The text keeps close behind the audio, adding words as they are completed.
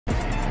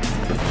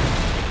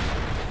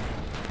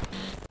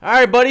All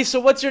right, buddy.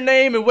 So what's your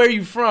name and where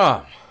you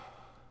from?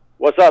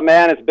 What's up,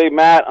 man? It's Big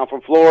Matt. I'm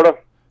from Florida.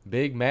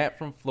 Big Matt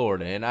from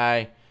Florida, and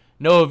I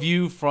know of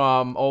you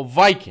from old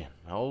Viking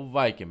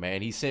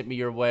man. He sent me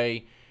your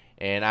way,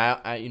 and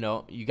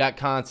you got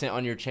content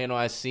on your channel.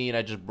 I seen.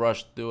 I just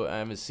brushed through it. I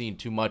haven't seen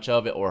too much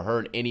of it or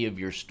heard any of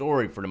your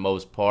story for the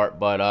most part.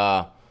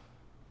 But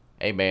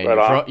hey, man,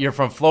 Right on. you're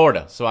from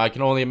Florida, so I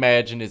can only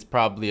imagine it's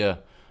probably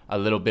a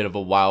little bit of a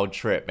wild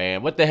trip,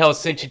 man. What the hell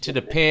sent you to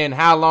the pen?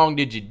 How long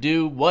did you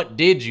do? What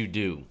did you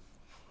do?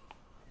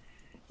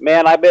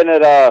 Man, I've been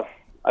at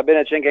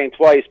Chin Gang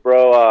twice,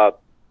 bro.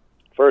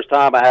 First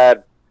time I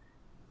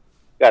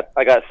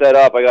got set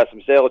up. I got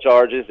some sale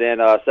charges,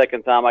 and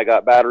second time I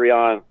got battery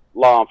on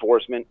law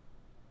enforcement.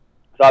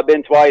 So I've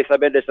been twice. I've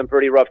been to some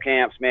pretty rough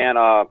camps, man.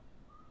 I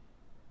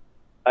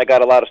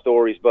got a lot of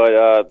stories,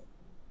 but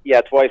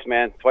yeah, twice,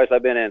 man. Twice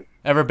I've been in.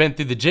 Ever been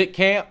through the JIT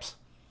camps?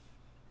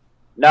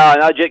 No,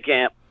 not JIT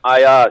camp.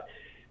 I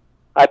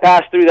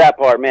passed through that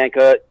part, man.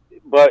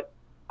 But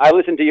I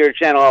listen to your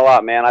channel a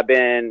lot, man. I've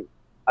been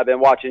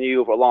watching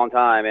you for a long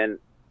time, and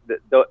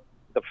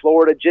the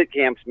Florida JIT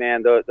camps,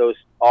 man.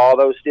 All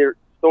those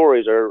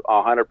stories are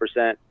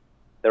 100%.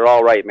 They're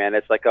all right, man.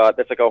 That's like a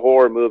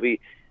horror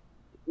movie.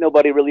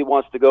 Nobody really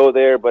wants to go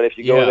there, but if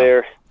you go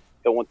there,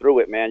 going through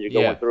it, man, you're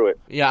going through it.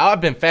 Yeah, I've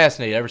been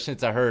fascinated ever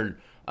since I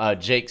heard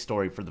Jake's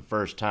story for the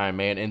first time,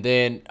 man. And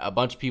then a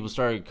bunch of people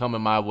started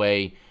coming my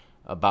way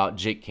about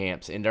JIT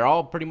camps, and they're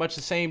all pretty much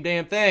the same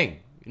damn thing.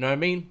 You know what I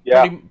mean?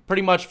 Yeah.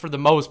 Pretty much for the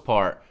most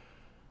part.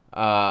 You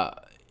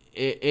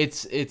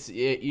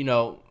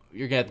know,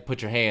 you're gonna have to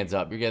put your hands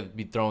up. You're gonna have to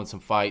be throwing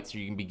some fights, or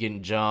you can be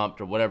getting jumped,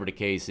 or whatever the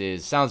case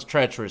is. Sounds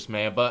treacherous,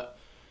 man. But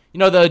you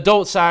know, the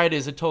adult side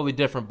is a totally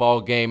different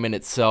ball game in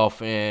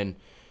itself, and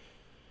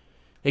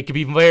it could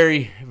be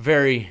very,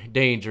 very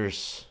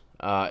dangerous,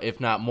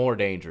 if not more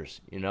dangerous.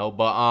 You know,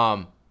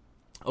 but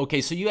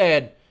okay. So you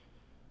had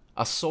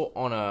assault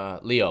on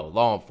a Leo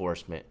law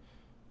enforcement.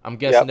 I'm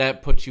guessing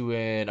that puts you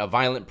in a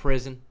violent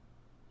prison.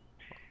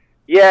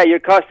 Yeah, your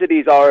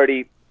custody's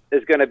already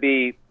is going to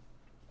be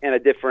in a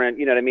different,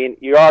 you know what I mean?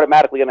 You're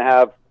automatically going to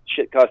have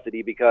shit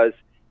custody because,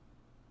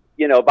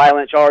 you know,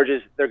 violent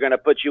charges, they're going to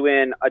put you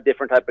in a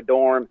different type of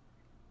dorm.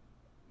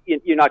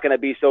 You're not going to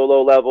be so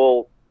low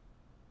level,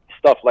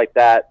 stuff like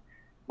that.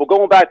 Well,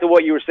 going back to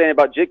what you were saying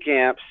about JIT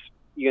camps,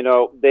 you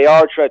know, they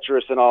are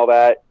treacherous and all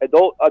that.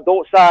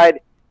 Adult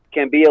side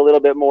can be a little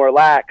bit more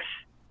lax,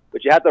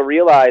 but you have to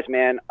realize,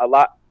 man,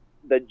 the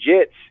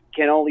JITs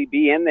can only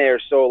be in there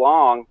so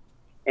long,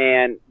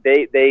 and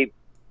they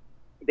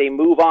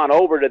move on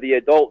over to the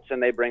adults,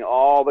 and they bring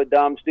all the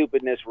dumb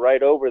stupidness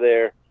right over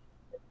there,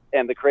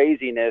 and the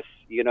craziness,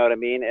 you know what I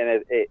mean?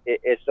 And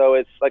it's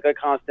like a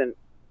constant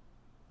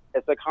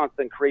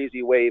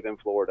crazy wave in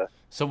Florida.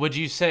 So would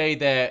you say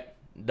that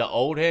the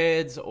old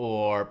heads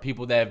or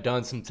people that have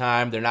done some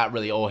time, they're not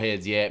really old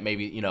heads yet,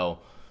 maybe, you know,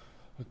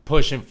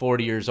 pushing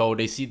 40 years old,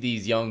 they see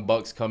these young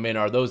bucks come in,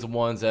 are those the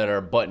ones that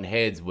are butting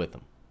heads with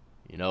them?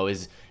 You know,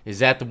 is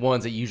that the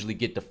ones that usually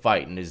get to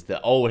fighting? Is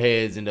the old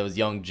heads and those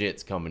young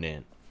JITs coming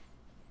in?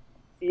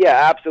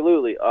 Yeah,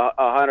 absolutely,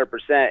 100%.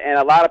 And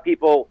a lot of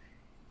people,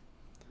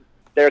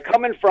 they're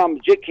coming from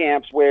JIT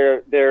camps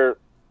where they're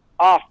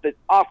off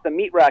the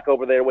meat rack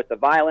over there with the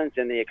violence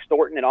and the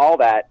extorting and all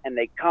that, and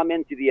they come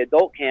into the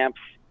adult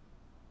camps,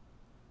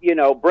 you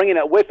know, bringing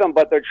it with them,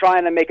 but they're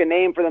trying to make a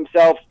name for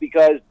themselves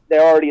because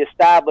they're already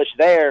established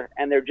there,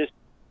 and they're just,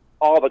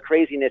 all the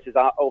craziness is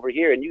over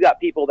here. And you got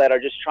people that are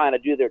just trying to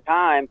do their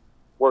time,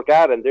 work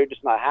out, and they're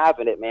just not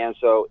having it, man.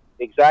 So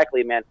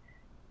exactly, man,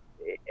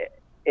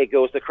 it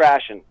goes to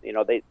crashing. You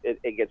know,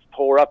 it gets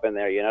tore up in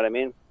there. You know what I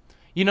mean?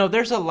 You know,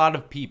 there's a lot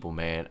of people,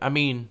 man. I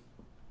mean,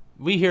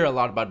 we hear a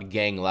lot about the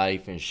gang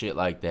life and shit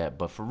like that,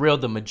 but for real,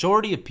 the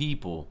majority of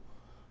people,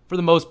 for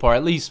the most part,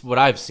 at least what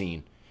I've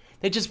seen,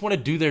 they just want to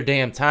do their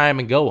damn time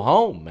and go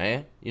home,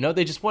 man. You know,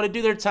 they just want to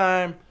do their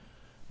time,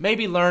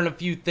 maybe learn a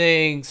few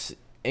things,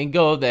 and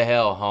go the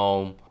hell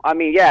home. I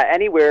mean, yeah,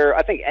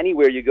 I think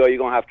anywhere you go, you're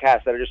going to have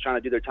cats that are just trying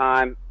to do their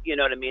time, you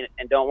know what I mean,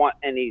 and don't want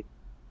any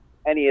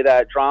of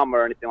that drama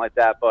or anything like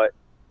that. But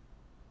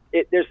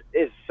there's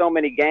so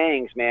many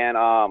gangs, man.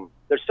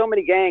 There's so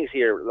many gangs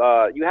here.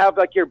 You have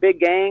like your big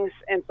gangs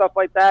and stuff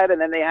like that,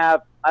 and then they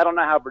have, I don't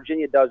know how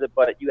Virginia does it,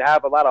 but you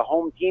have a lot of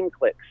home team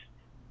cliques.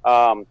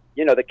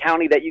 You know, the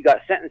county that you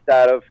got sentenced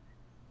out of,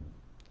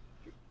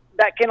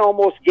 that can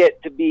almost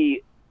get to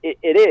be, it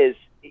is,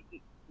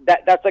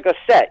 that's like a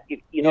set,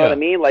 you know what I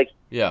mean? Like,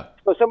 yeah.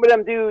 So some of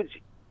them dudes,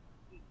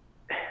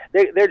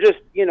 they're just,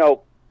 you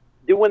know,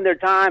 doing their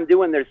time,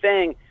 doing their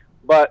thing,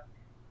 but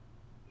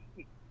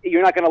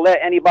you're not going to let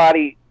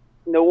anybody,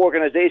 no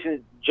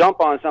organization, jump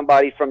on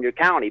somebody from your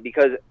county,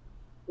 because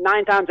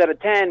 9 times out of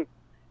 10,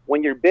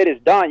 when your bid is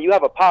done, you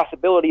have a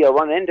possibility of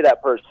running into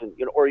that person,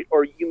 you know,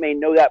 or you may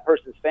know that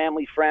person's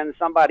family, friends,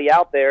 somebody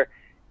out there,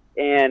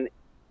 and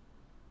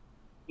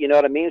you know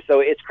what I mean? So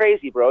it's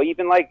crazy, bro.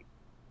 Even like,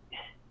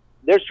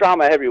 there's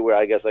trauma everywhere,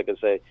 I guess I could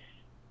say.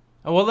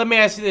 Well, let me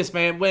ask you this,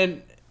 man.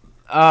 When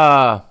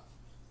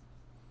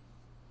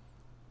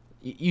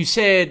you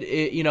said,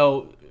 you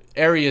know,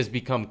 areas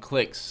become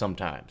cliques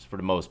sometimes for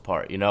the most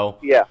part, you know?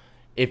 Yeah.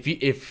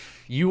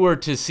 If you were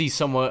to see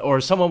someone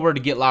or someone were to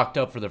get locked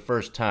up for the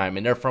first time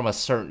and they're from a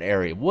certain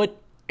area, what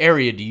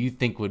area do you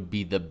think would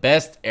be the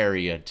best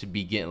area to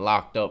be getting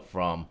locked up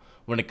from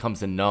when it comes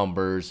to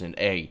numbers and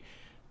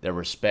they're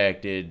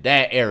respected,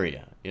 that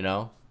area, you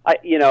know?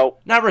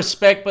 Not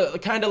respect,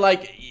 but kind of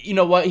like, you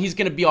know what, he's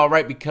going to be all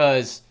right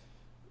because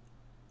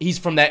he's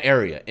from that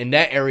area, and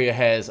that area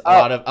has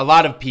a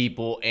lot of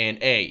people,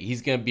 and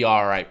he's going to be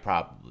all right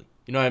probably.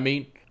 You know what I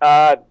mean?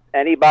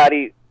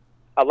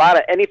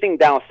 Anything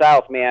down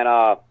south,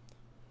 man,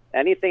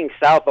 anything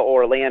south of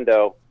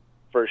Orlando,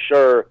 for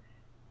sure,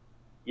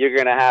 you're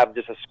going to have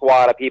just a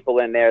squad of people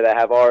in there that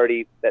have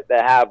already, that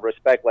have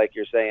respect, like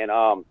you're saying.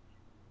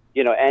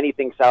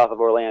 Anything south of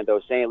Orlando,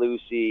 St.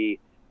 Lucie,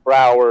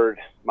 Broward,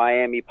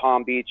 Miami,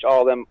 Palm Beach,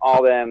 all them,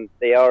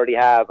 they already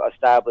have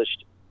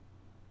established.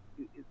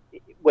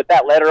 With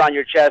that letter on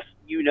your chest,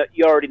 you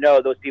already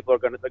know those people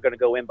they're going to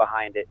go in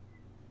behind it.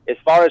 As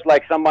far as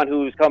like someone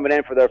who's coming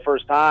in for their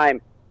first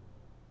time,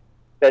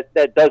 that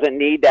doesn't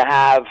need to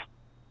have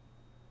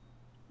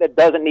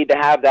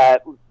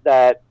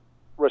that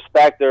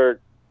respect, or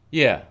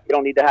you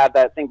don't need to have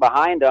that thing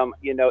behind them.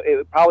 It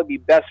would probably be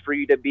best for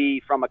you to be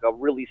from like a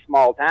really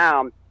small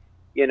town.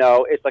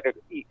 It's like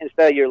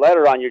instead of your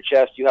letter on your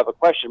chest, you have a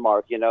question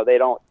mark. They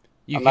don't.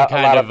 You can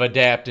kind of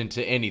adapt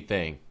into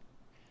anything.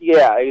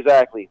 Yeah,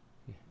 exactly.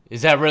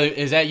 Is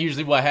that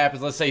usually what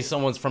happens? Let's say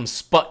someone's from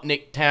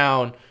Sputnik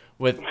Town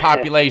with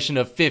population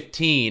of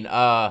 15.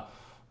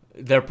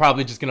 They're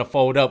probably just going to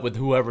fold up with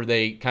whoever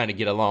they kind of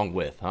get along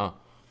with, huh?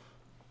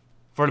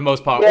 For the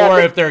most part. Or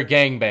if they're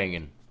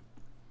gangbanging.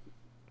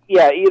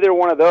 Yeah, either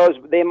one of those.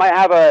 They might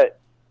have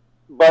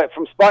but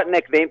from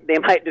Sputnik, they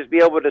might just be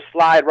able to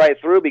slide right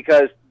through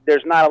because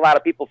there's not a lot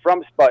of people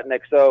from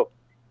Sputnik. So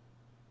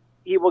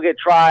he will get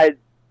tried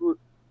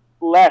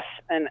less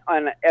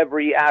on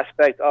every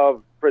aspect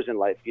of prison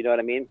life. You know what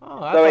I mean?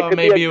 I thought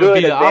maybe it would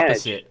be the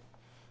opposite.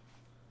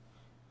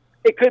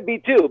 It could be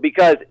too,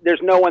 because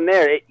there's no one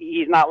there.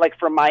 He's not like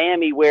from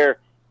Miami where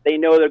they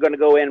know they're going to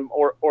go in,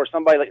 or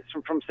somebody like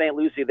from St.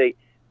 Lucie. They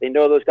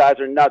know those guys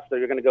are nuts.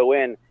 They're going to go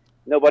in.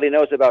 Nobody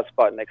knows about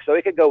Sputnik, so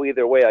it could go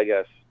either way, I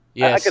guess.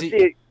 Yeah, I could see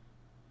it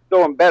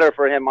going better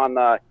for him on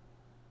the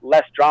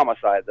less drama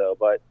side, though.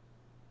 But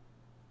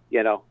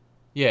yeah,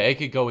 it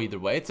could go either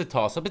way. It's a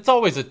toss-up. It's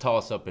always a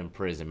toss-up in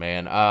prison,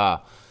 man.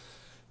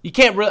 You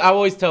can't really. I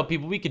always tell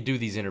people we could do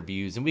these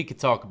interviews and we could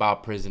talk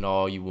about prison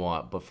all you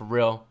want, but for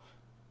real,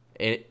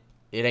 it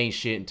ain't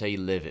shit until you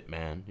live it,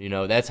 man.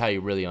 That's how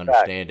you really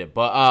understand it.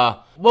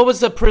 But what was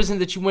the prison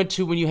that you went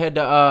to when you had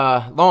the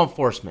law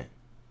enforcement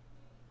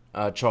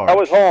charge? I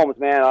was Holmes,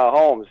 man.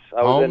 Holmes.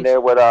 I was in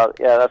there with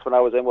that's when I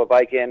was in with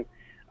Viking,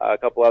 a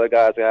couple other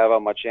guys I have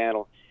on my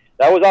channel.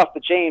 That was off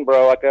the chain,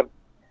 bro.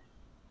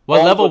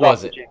 What level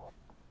was it? I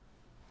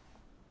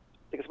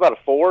think it's about a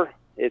 4.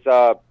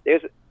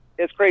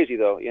 It's crazy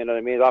though. You know what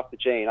I mean? It's off the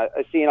chain.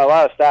 I've seen a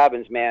lot of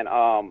stabbings, man.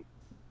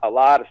 A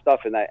lot of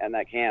stuff in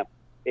that camp.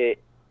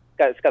 It's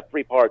got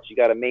 3 parts. You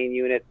got a main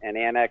unit, an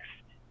annex,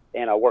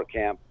 and a work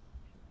camp.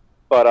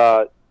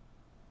 But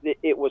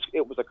it was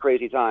a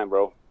crazy time,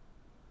 bro.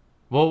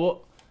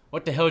 Well,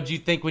 what the hell did you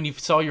think when you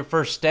saw your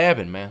first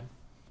stabbing, man?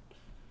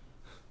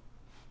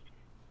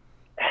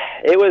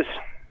 It was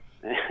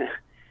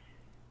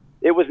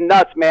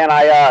nuts, man.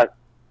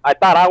 I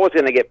thought I was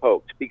gonna get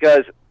poked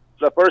because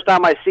the first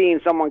time I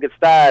seen someone get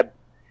stabbed,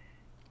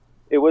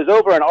 it was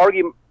over an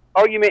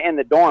argument in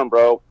the dorm,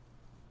 bro.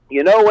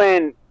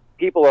 When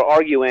people are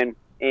arguing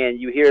and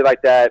you hear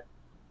like that,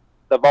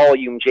 the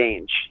volume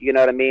change. You know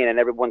what I mean? And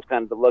everyone's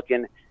kind of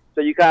looking.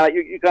 So you're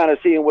kind of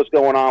seeing what's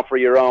going on for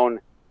your own.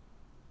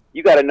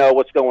 You got to know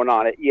what's going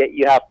on.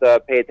 You have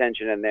to pay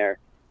attention in there.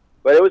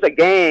 But it was a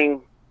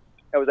gang.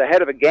 It was a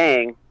head of a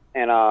gang,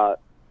 and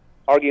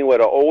arguing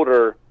with an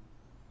older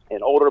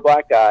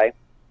black guy.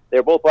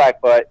 They're both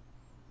black, but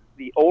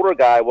the older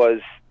guy was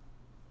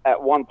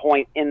at one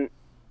point in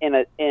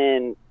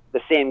the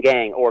same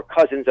gang or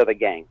cousins of the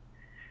gang.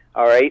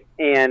 All right,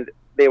 and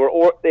they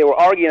were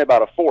arguing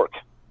about a fork,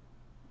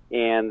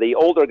 and the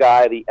older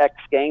guy, the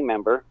ex-gang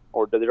member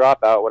or the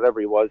dropout,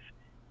 whatever he was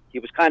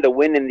kind of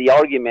winning the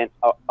argument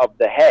of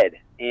the head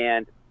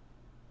and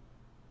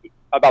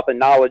about the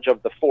knowledge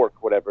of the fork,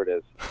 whatever it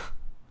is.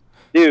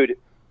 Dude,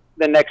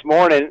 the next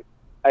morning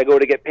I go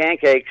to get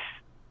pancakes,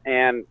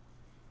 and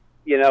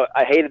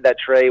I hated that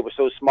tray. It was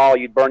so small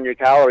you'd burn your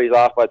calories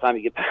off by the time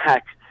you get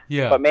back.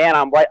 Yeah. But man,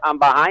 I'm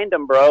behind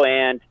him, bro,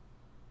 and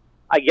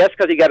I guess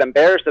because he got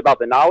embarrassed about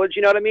the knowledge,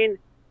 you know what I mean?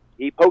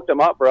 He poked him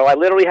up, bro. I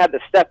literally had to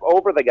step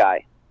over the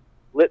guy.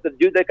 The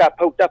dude that got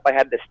poked up, I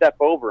had to step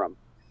over him.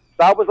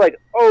 So I was like,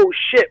 oh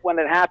shit, when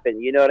it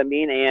happened, you know what I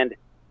mean? And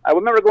I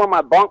remember going to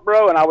my bunk,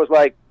 bro, and I was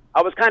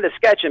kind of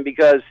sketching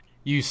because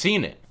you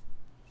seen it.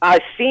 I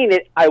seen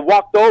it. I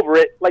walked over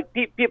it. Like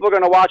people are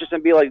gonna watch us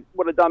and be like,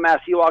 "What a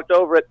dumbass! He walked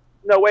over it."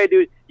 No way,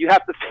 dude. You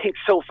have to think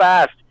so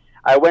fast.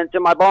 I went to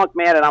my bunk,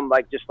 man, and I'm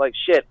just like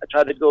shit. I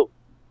tried to go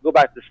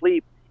back to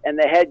sleep, and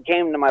the head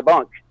came to my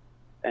bunk,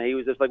 and he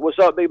was just like, "What's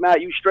up, Big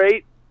Matt? You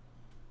straight?"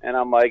 And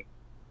I'm like,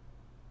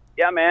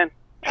 yeah, man,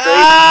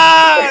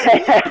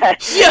 Ah,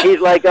 straight. yeah. He's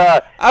like,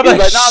 I'm he's like,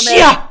 like, no,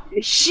 man.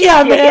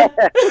 yeah, man.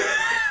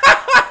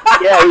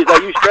 Yeah, he's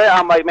like, you straight?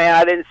 I'm like, man,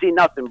 I didn't see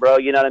nothing, bro.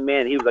 You know what I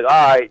mean? He was like,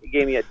 all right. He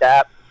gave me a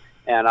dap.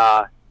 And,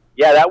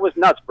 yeah, that was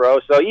nuts, bro.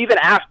 So even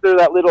after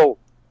that little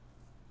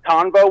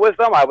convo with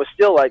them, I was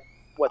still like,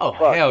 what Oh, the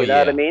fuck? hell You know yeah.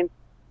 what I mean?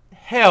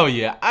 Hell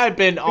yeah. I've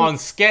been on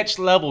sketch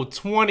level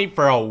 20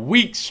 for a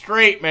week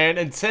straight, man,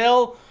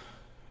 until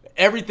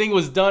everything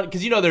was done.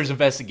 Because, there's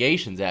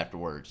investigations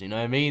afterwards. You know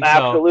what I mean?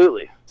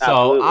 Absolutely. So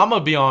Absolutely. I'm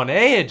going to be on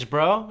edge,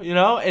 bro.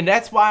 And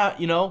that's why,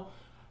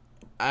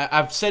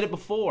 I've said it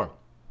before.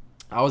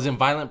 I was in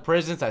violent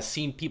prisons. I've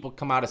seen people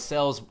come out of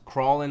cells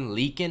crawling,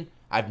 leaking.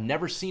 I've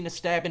never seen a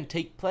stabbing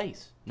take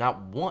place.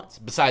 Not once.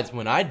 Besides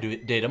when I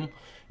did them,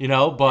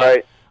 But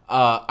Right.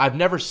 I've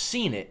never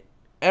seen it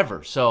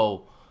ever.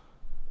 So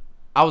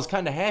I was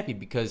kind of happy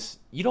because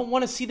you don't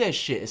want to see that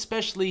shit,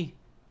 especially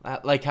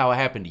like how it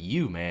happened to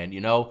you, man.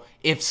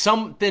 If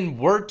something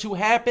were to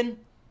happen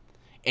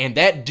and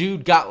that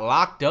dude got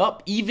locked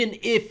up, even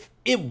if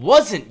it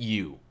wasn't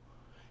you,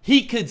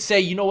 he could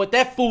say, you know what,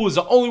 that fool is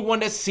the only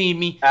one that's seen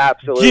me.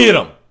 Absolutely.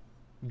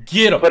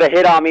 Get him. Put a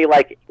hit on me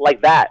like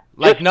that.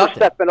 Like just nothing. for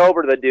stepping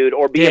over to the dude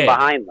or being Dead.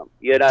 behind them.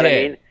 You know what I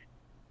Dead. mean?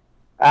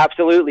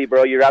 Absolutely,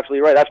 bro. You're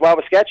absolutely right. That's why I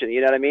was sketching.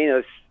 You know what I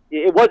mean?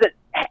 It wasn't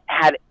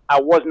I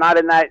was not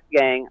in that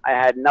gang. I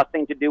had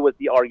nothing to do with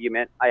the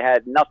argument. I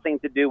had nothing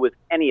to do with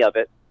any of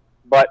it,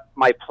 but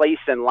my place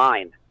in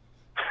line.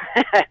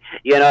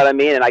 You know what I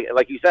mean? And I,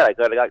 like you said, I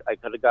could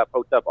have got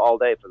poked up all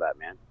day for that,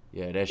 man.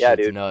 Yeah, that Yeah,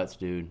 shit's dude. nuts,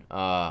 dude.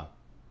 That's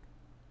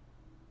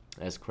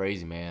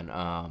crazy, man.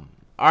 All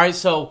right,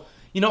 so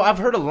I've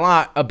heard a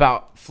lot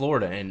about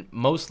Florida, and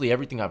mostly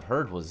everything I've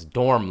heard was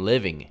dorm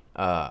living.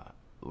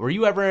 Were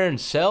you ever in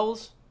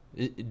cells?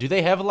 Do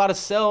they have a lot of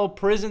cell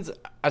prisons?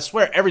 I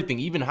swear everything,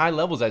 even high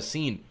levels, I've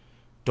seen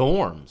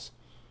dorms.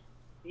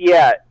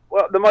 Yeah.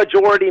 Well, the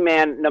majority,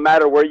 man, no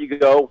matter where you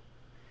go,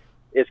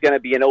 it's going to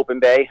be an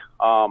open bay.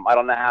 I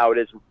don't know how it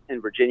is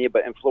in Virginia,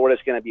 but in Florida,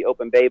 it's going to be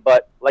open bay.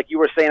 But like you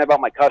were saying about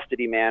my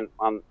custody, man,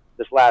 on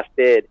this last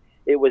bid,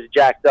 it was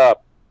jacked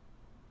up.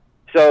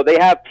 So they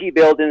have T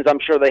buildings. I'm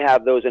sure they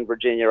have those in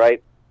Virginia,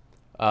 right?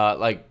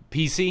 Like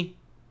PC?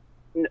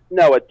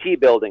 No, a T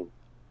building.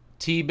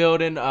 T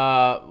building,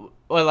 well,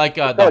 like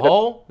the like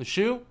hole, the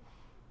shoe?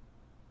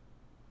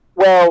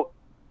 Well,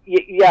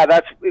 yeah,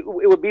 it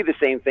would be the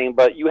same thing,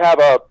 but you have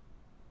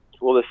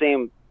the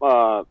same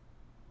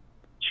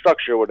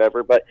structure or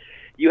whatever, but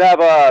you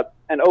have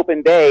an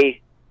open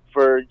bay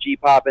for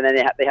G-pop, and then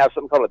they have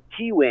something called a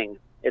T-wing.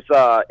 It's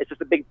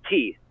just a big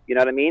T, you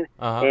know what I mean?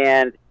 Uh-huh.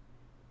 And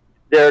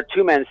they're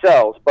two-man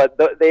cells, but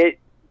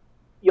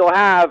you'll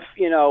have,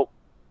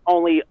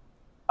 only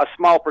a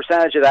small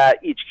percentage of that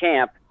each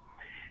camp.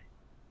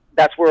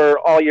 That's where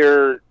all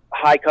your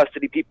high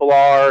custody people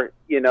are.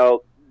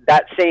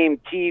 That same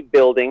T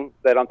building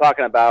that I'm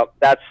talking about,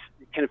 that's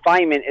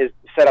confinement is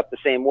set up the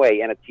same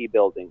way in a T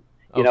building.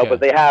 But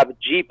they have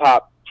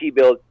G-pop T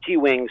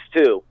wings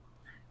too.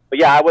 But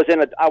yeah, I was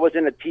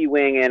in a T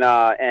wing and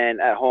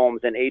at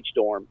Holmes and H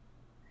dorm.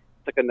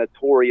 It's like a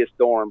notorious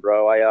dorm,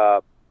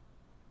 bro.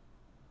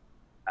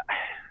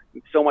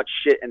 So much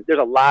shit, and there's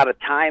a lot of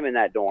time in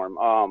that dorm.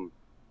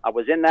 I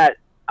was in that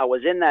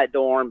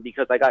dorm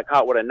because I got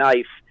caught with a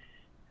knife.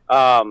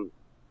 And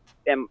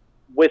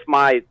with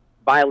my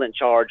violent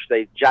charge,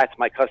 they jacked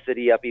my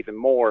custody up even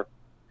more.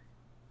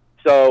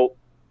 So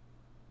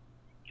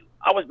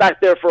I was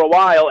back there for a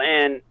while,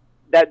 and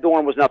that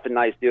dorm was nothing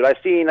nice, dude. I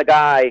seen a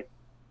guy.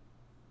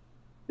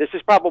 This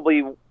is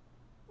probably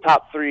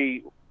top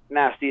 3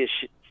 nastiest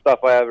stuff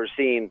I ever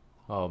seen.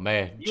 Oh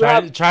man, try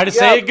to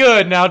say it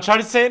good now. Try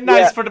to say it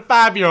nice for the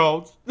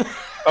 5-year-olds.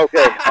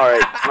 Okay, all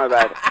right, my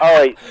bad. All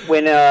right,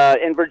 when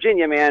in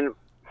Virginia, man,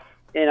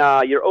 in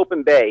your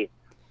open bay,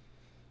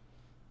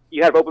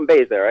 you have open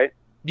bays there, right?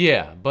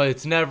 Yeah, but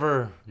it's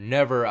never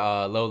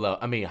low level.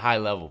 I mean, high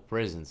level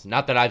prisons.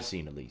 Not that I've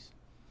seen, at least.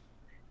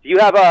 You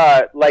have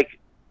like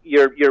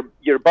your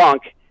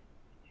bunk.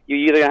 You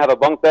either gonna have a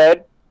bunk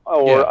bed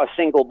or a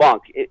single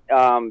bunk.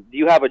 Do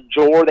you have a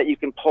drawer that you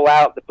can pull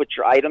out to put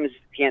your items,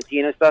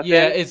 canteen stuff in?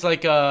 Yeah, it's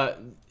like a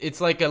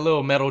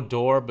little metal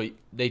door, but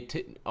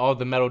all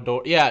the metal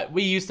door. Yeah,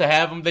 we used to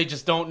have them. They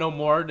just don't no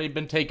more. They've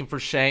been taken for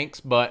shanks,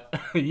 but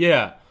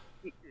yeah.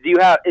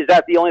 Is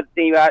that the only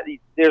thing you have?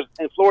 There's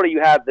in Florida,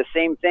 you have the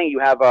same thing. You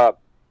have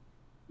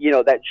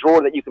that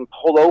drawer that you can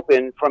pull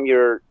open from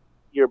your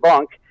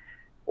bunk,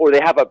 or they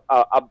have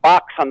a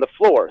box on the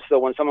floor. So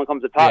when someone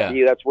comes to talk to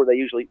you, that's where they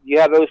usually. You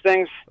have those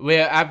things.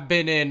 Well, I've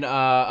been in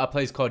a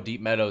place called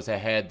Deep Meadows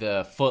that had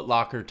the Foot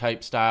Locker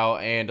type style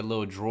and a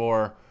little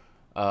drawer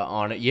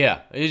on it. Yeah,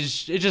 it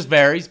just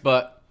varies,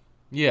 but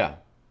yeah.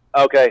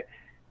 Okay,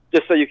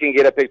 just so you can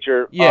get a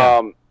picture.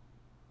 Yeah.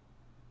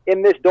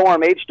 In this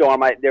dorm, H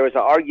dorm, there was an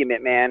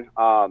argument, man.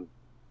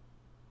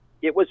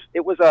 It was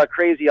a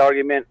crazy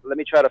argument. Let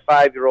me try to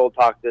 5-year-old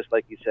talk this,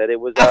 like you said. It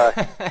was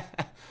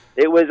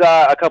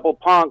a couple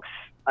punks.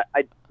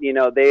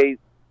 They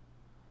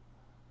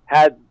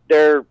had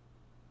their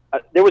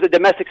there was a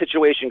domestic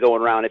situation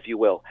going around, if you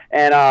will,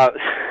 and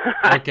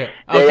okay,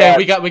 okay,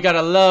 we got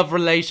a love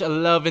relation, a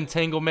love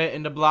entanglement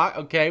in the block.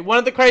 Okay, one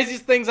of the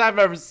craziest things I've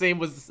ever seen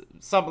was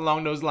something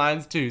along those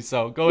lines too.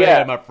 So go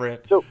ahead, my friend.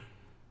 So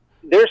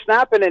they're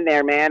snapping in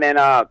there, man,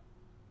 and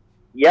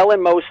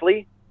yelling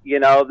mostly. You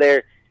know,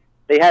 they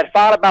had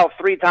fought about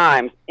 3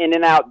 times in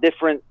and out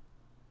different.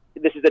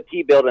 This is a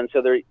T building,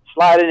 so they're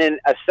sliding in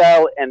a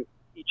cell and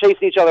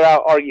chasing each other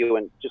out,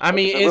 arguing. Just, I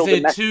mean,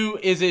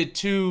 is it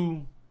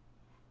two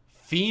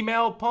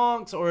female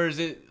punks, or is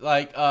it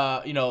like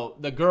you know,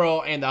 the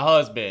girl and the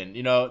husband?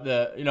 You know,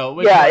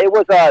 it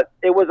was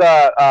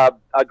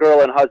a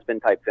girl and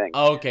husband type thing.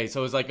 Oh, okay,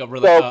 so it's like a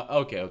really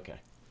okay.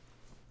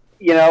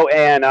 You know,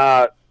 and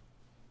the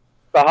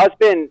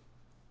husband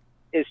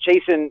is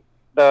chasing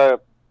the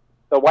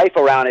wife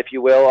around, if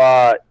you will,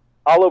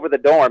 all over the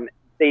dorm.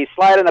 They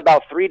slide in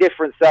about 3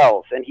 different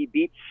cells, and he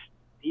beats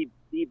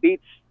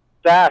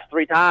Sass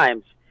 3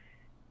 times.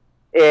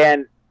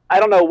 And I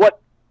don't know what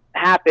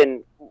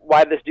happened,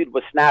 why this dude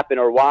was snapping,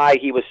 or why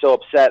he was so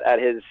upset at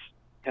his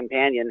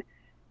companion.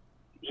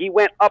 He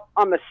went up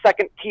on the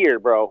 2nd tier,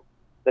 bro,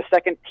 the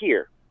 2nd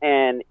tier,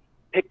 and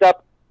picked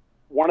up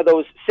one of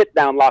those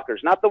sit-down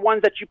lockers, not the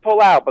ones that you pull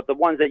out, but the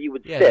ones that you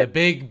would sit. Yeah,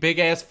 the big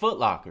ass foot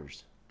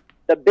lockers.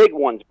 The big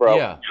ones, bro.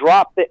 Yeah.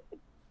 Dropped it.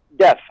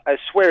 Def, I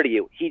swear to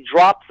you, he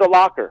dropped the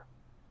locker,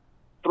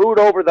 threw it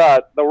over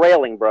the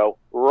railing, bro,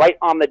 right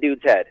on the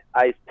dude's head.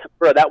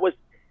 Bro, that was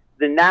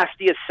the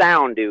nastiest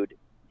sound, dude.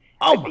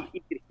 Oh,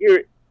 you could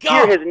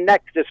hear his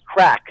neck just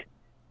crack.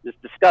 It's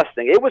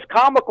disgusting. It was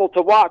comical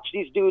to watch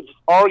these dudes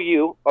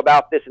argue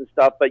about this and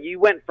stuff, but you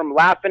went from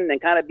laughing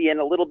and kind of being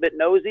a little bit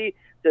nosy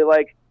to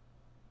like,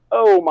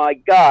 oh my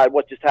God,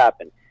 what just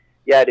happened?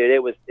 Yeah, dude,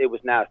 it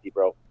was nasty,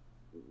 bro.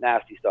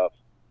 Nasty stuff.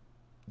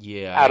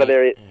 Yeah, out of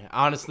there.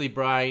 Honestly,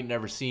 bro, I ain't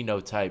never seen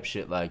no type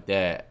shit like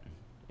that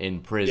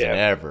in prison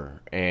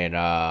ever. And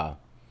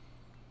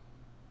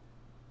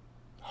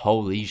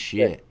holy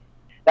shit,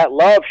 that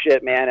love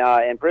shit, man,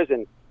 in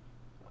prison.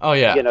 Oh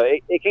yeah, you know,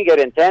 it can get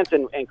intense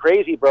and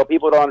crazy, bro.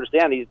 People don't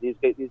understand these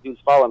dudes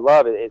fall in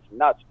love. It's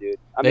nuts, dude.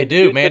 I mean, they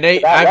do, man.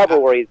 That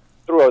level where he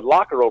threw a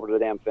locker over the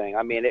damn thing.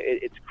 I mean,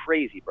 it's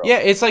crazy, bro. Yeah,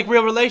 it's like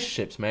real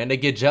relationships, man. They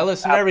get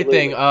jealous and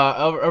everything.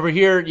 Over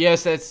here,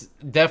 yes, that's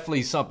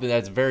definitely something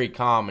that's very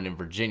common in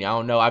Virginia. I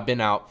don't know. I've been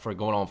out for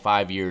going on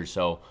 5 years,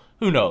 so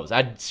who knows?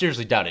 I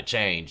seriously doubt it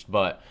changed.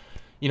 But,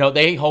 you know,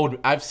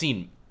 I've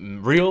seen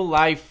real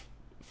life,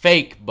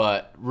 fake,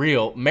 but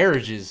real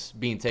marriages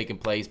being taken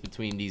place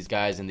between these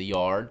guys in the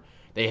yard.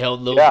 They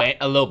held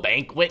a little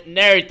banquet and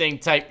everything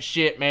type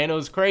shit, man. It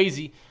was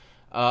crazy.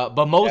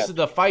 But most of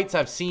the fights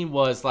I've seen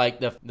was like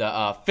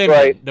the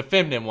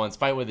feminine ones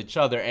fight with each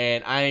other,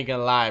 and I ain't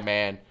gonna lie,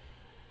 man,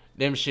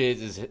 them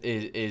shits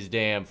is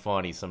damn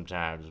funny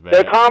sometimes, man.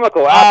 They're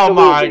comical.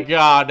 Absolutely. Oh my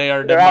God,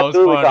 they're the most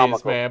funniest,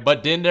 comical. Man.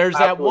 But then there's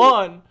that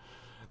one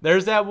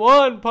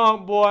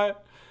punk boy.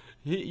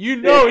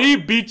 He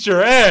beat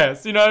your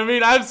ass. You know what I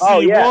mean? I've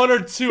seen 1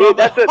 or 2. Dude,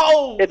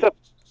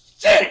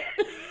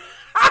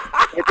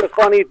 it's a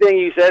funny thing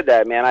you said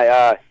that, man.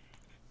 I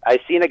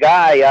seen a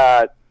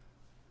guy.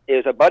 It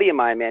was a buddy of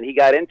mine, man. He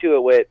got into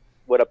it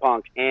with a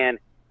punk, and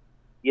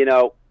you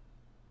know,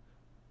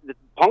 the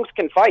punks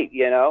can fight.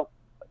 You know.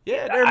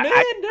 Yeah, they're men.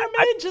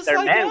 They're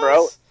like men, us.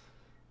 Bro.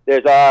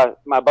 There's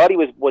my buddy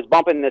was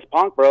bumping this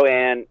punk, bro,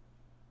 and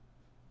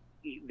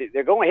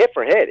they're going hit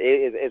for hit.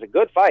 It's a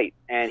good fight,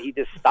 and he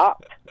just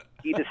stopped.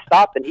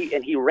 and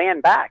he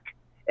ran back,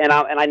 and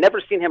I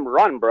never seen him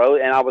run, bro.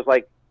 And I was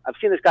like, I've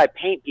seen this guy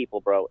paint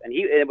people, bro, and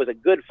it was a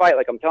good fight.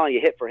 Like I'm telling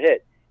you, hit for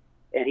hit,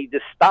 and he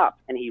just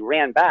stopped and he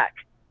ran back.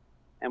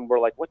 And we're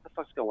like, what the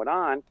fuck's going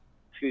on?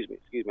 Excuse me.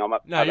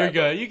 No, you're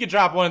good. You can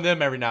drop one of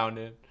them every now and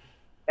then.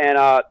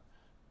 And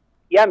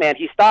yeah, man,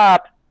 he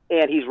stopped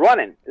and he's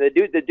running. The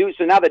dude.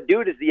 So now the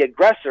dude is the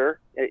aggressor.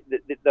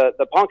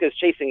 The punk is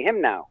chasing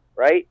him now,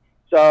 right?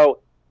 So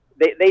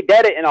they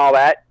dead it and all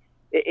that.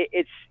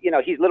 It's you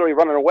know, he's literally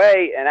running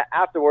away. And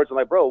afterwards, I'm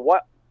like,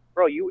 what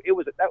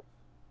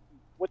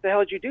the hell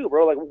did you do,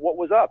 bro? Like, what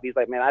was up? He's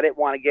like, man, I didn't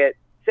want to get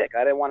sick.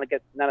 I didn't want to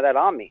get none of that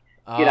on me.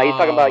 You know, he's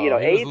talking about, you know,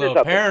 AIDS or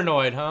something.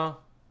 Paranoid, huh?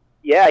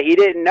 Yeah, he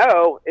didn't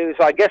know. It was,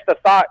 so I guess the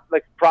thought,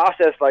 like,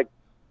 process, like,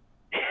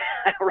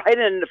 right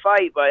in the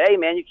fight. But hey,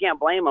 man, you can't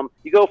blame him.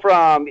 You go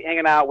from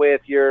hanging out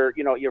with your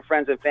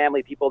friends and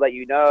family, people that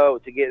you know,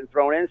 to getting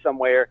thrown in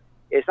somewhere.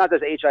 It's not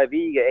just HIV,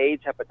 you get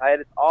AIDS,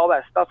 hepatitis, all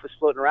that stuff is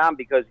floating around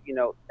because, you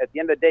know, at the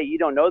end of the day, you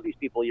don't know these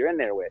people you're in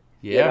there with.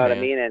 Yeah, you know what I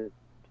mean? And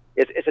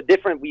it's a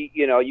different,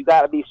 you know, you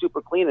got to be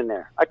super clean in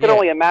there. I can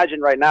only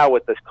imagine right now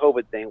with this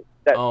COVID thing.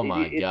 Oh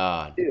my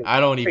God. Dude, I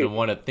don't even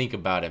want to think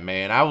about it,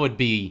 man. I would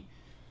be,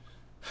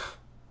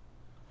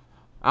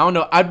 I don't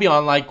know. I'd be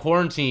on like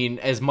quarantine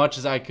as much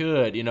as I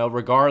could, you know,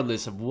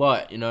 regardless of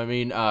what, you know what I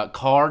mean?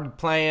 Card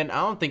playing.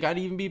 I don't think I'd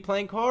even be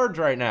playing cards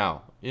right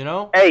now, you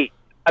know? Hey,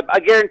 I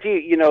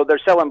guarantee you know, they're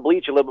selling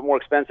bleach a little bit more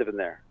expensive in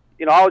there.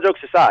 You know, all jokes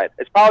aside,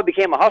 it's probably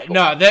became a hustle.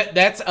 No,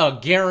 that's a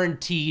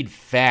guaranteed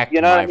fact, you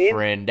know my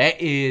friend.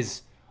 That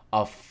is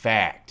a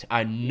fact.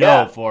 I know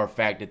Yeah. for a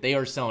fact that they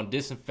are selling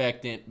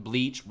disinfectant,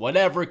 bleach,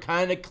 whatever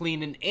kind of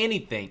cleaning,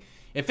 anything.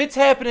 If it's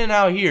happening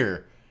out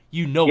here,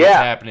 you know what's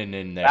Yeah. happening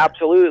in there.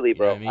 Absolutely, You know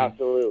bro. what I mean?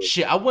 Absolutely.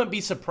 Shit, I wouldn't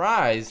be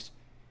surprised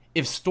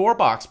if store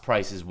box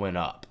prices went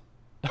up.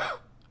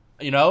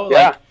 You know,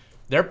 Yeah.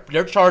 like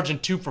they're charging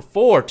 2 for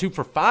 $4, 2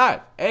 for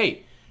 $5.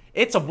 Hey,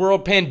 it's a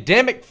world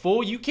pandemic,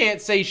 fool. You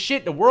can't say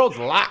shit. The world's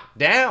locked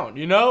down.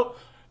 You know,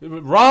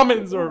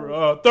 ramens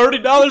are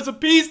 $30 a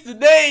piece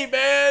today,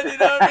 man. You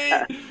know what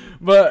I mean?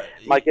 But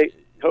Like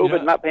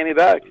COVID not pay me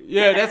back.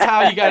 yeah, that's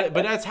how you got it.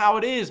 But that's how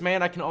it is,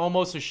 man. I can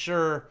almost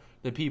assure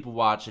the people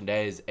watching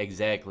that is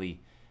exactly,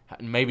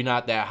 maybe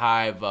not that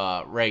high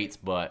of rates,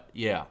 but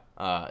yeah,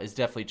 it's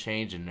definitely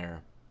changing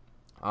there.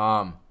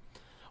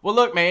 Well,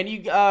 look, man, you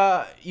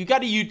got a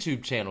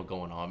YouTube channel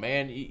going on,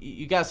 man.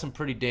 You got some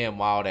pretty damn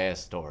wild ass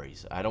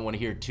stories. I don't want to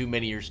hear too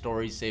many of your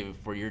stories. Save it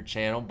for your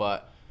channel,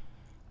 but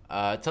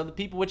tell the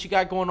people what you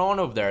got going on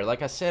over there.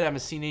 Like I said, I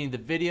haven't seen any of the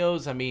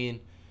videos. I mean,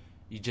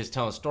 you just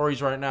telling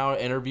stories right now,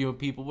 interviewing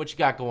people. What you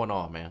got going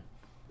on, man?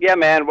 Yeah,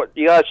 man.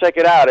 You gotta check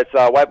it out. It's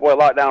White Boy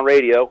Lockdown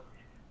Radio.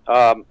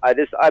 I've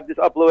just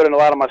uploaded a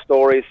lot of my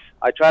stories.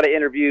 I try to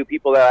interview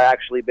people that I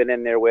actually been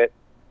in there with,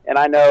 and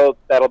I know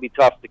that'll be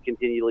tough to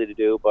continually to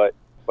do, but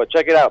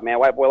check it out, man.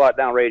 White Boy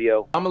Lockdown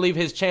Radio. I'm gonna leave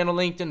his channel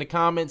linked in the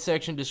comment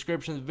section,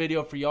 description of the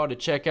video for y'all to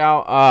check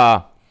out.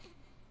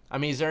 I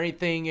mean, is there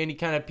anything, any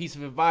kind of piece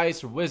of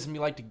advice or wisdom you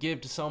like to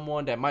give to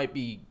someone that might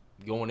be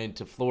going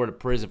into Florida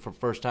prison for the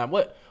first time?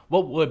 What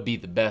would be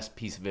the best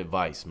piece of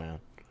advice, man?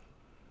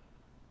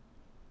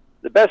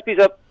 The best piece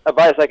of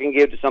advice I can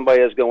give to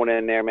somebody that's going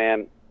in there,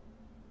 man,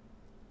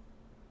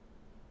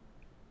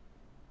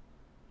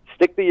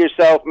 stick to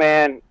yourself,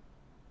 man.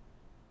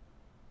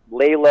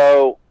 Lay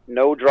low,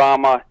 no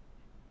drama.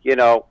 You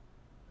know,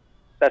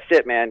 that's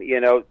it, man.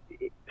 You know,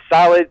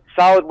 solid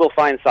will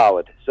find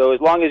solid. So as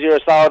long as you're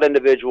a solid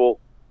individual,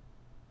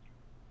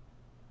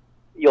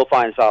 you'll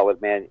find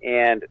solid, man.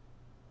 And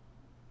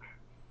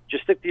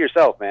just stick to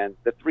yourself, man.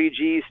 The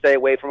 3Gs, stay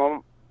away from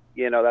them.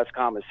 You know, that's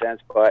common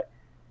sense. But,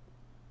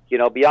 you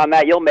know, beyond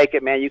that, you'll make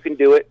it, man. You can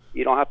do it.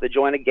 You don't have to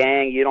join a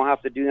gang. You don't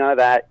have to do none of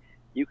that.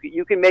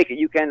 You can make it.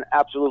 You can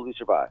absolutely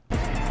survive.